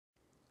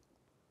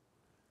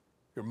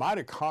Your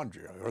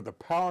mitochondria are the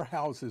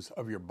powerhouses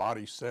of your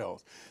body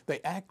cells.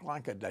 They act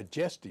like a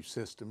digestive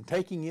system,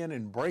 taking in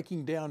and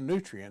breaking down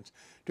nutrients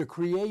to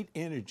create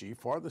energy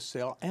for the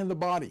cell and the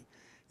body.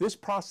 This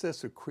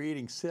process of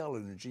creating cell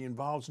energy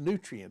involves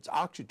nutrients,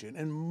 oxygen,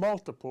 and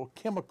multiple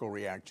chemical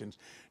reactions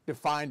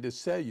defined as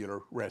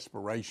cellular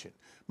respiration.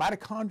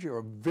 Mitochondria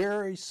are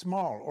very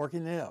small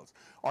organelles,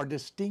 or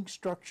distinct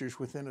structures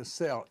within a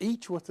cell,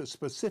 each with a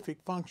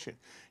specific function.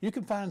 You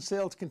can find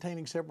cells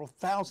containing several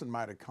thousand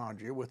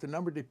mitochondria, with the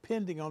number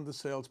depending on the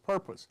cell's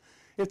purpose.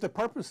 If the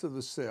purpose of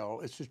the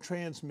cell is to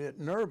transmit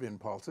nerve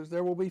impulses,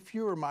 there will be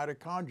fewer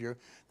mitochondria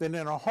than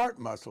in a heart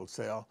muscle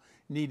cell,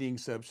 needing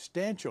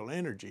substantial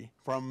energy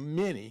from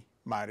many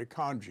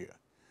mitochondria.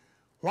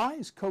 Why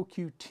is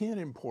CoQ10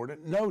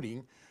 important?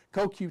 Noting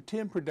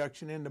CoQ10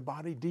 production in the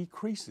body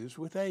decreases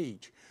with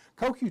age.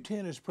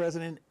 CoQ10 is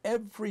present in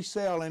every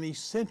cell and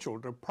essential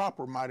to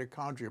proper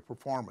mitochondria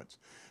performance.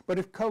 But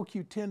if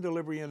CoQ10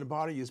 delivery in the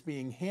body is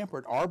being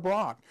hampered or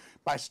blocked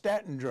by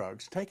statin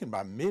drugs taken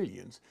by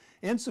millions,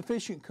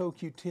 insufficient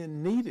CoQ10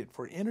 needed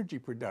for energy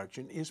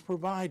production is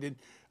provided,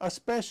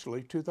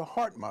 especially to the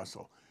heart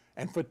muscle,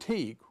 and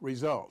fatigue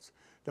results.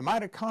 The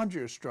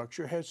mitochondria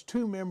structure has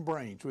two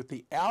membranes, with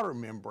the outer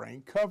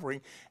membrane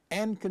covering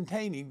and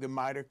containing the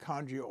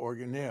mitochondria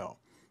organelle.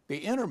 The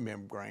inner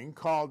membrane,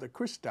 called the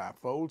cristae,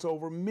 folds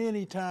over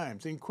many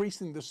times,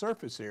 increasing the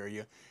surface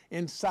area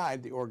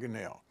inside the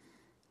organelle.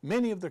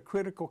 Many of the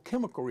critical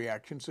chemical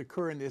reactions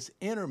occur in this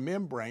inner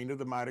membrane of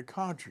the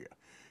mitochondria.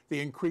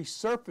 The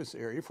increased surface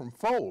area from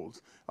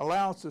folds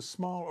allows the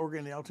small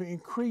organelle to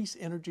increase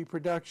energy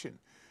production.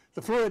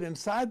 The fluid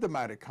inside the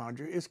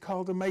mitochondria is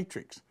called the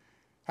matrix.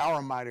 How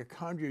are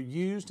mitochondria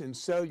used in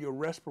cellular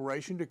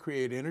respiration to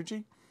create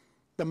energy?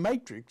 The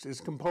matrix is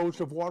composed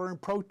of water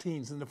and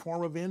proteins in the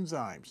form of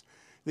enzymes.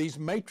 These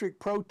matrix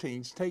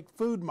proteins take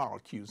food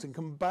molecules and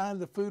combine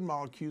the food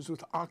molecules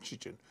with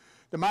oxygen.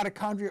 The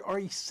mitochondria are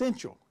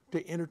essential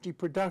to energy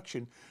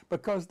production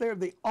because they're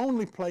the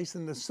only place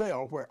in the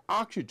cell where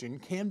oxygen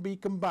can be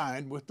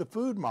combined with the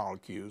food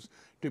molecules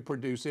to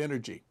produce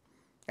energy.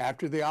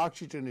 After the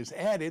oxygen is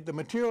added, the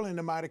material in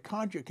the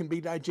mitochondria can be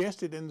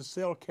digested and the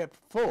cell kept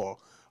full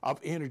of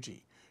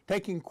energy.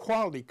 Taking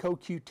quality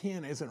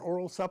CoQ10 as an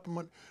oral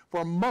supplement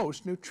for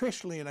most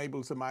nutritionally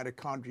enables the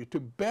mitochondria to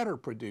better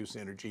produce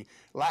energy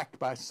lacked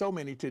by so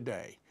many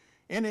today.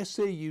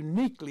 NSC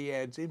uniquely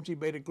adds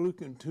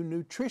MG-beta-glucan to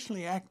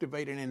nutritionally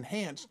activate an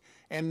enhanced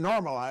and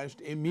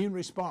normalized immune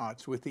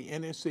response with the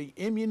NSC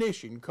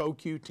Immunition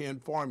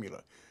CoQ10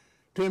 formula.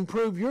 To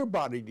improve your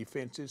body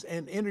defenses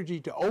and energy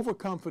to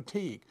overcome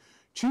fatigue,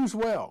 choose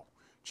well.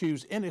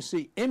 Choose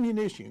NSC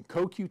Immunition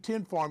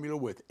CoQ10 formula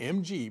with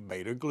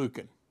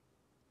MG-beta-glucan.